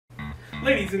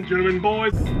Ladies and gentlemen,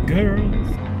 boys, girls.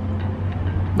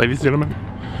 Ladies and gentlemen,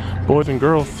 boys and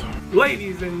girls.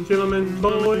 Ladies and gentlemen,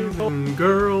 boys and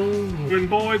girls.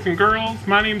 Boys and girls,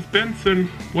 my name's Benson.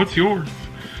 What's yours?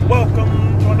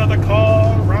 Welcome to another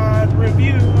car ride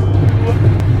review.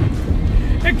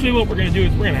 Actually, what we're going to do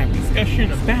is we're going to have a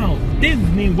discussion about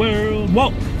Disney World,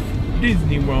 Walt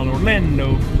Disney World,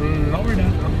 Orlando,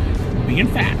 Florida, being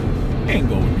fat and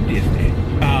going to Disney.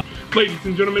 Ladies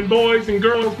and gentlemen, boys and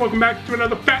girls, welcome back to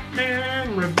another Fat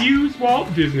Man Reviews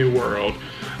Walt Disney World.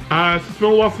 It's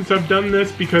been a while since I've done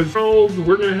this because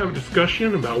we're going to have a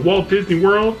discussion about Walt Disney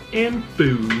World and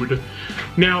food.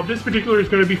 Now, this particular is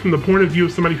going to be from the point of view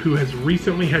of somebody who has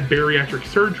recently had bariatric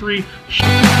surgery.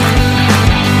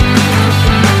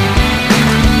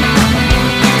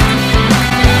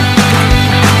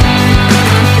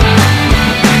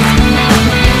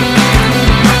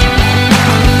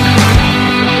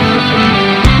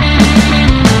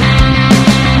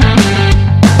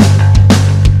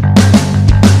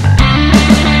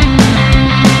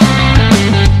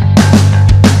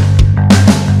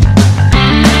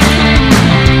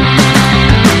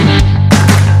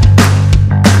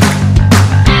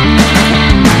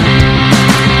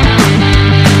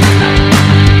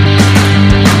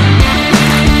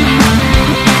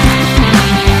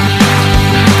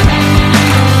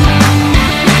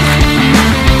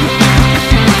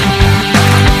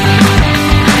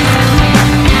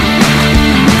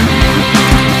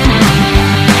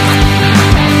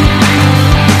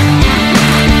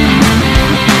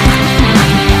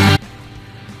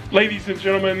 Ladies and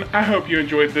gentlemen, I hope you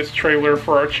enjoyed this trailer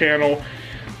for our channel.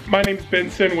 My name's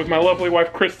Benson with my lovely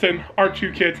wife Kristen, our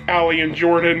two kids Allie and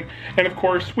Jordan, and of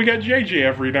course we got JJ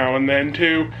every now and then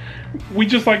too. We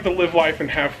just like to live life and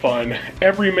have fun.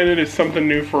 Every minute is something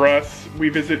new for us. We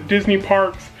visit Disney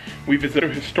parks, we visit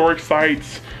historic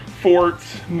sites,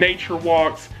 forts, nature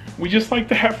walks. We just like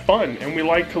to have fun, and we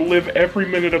like to live every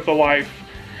minute of the life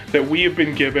that we have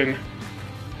been given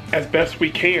as best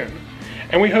we can.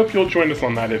 And we hope you'll join us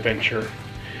on that adventure.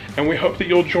 And we hope that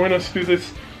you'll join us through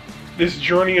this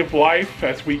journey of life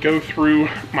as we go through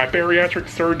my bariatric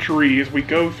surgery, as we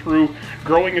go through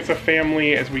growing as a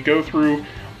family, as we go through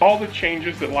all the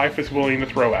changes that life is willing to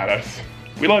throw at us.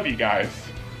 We love you guys.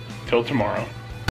 Till tomorrow.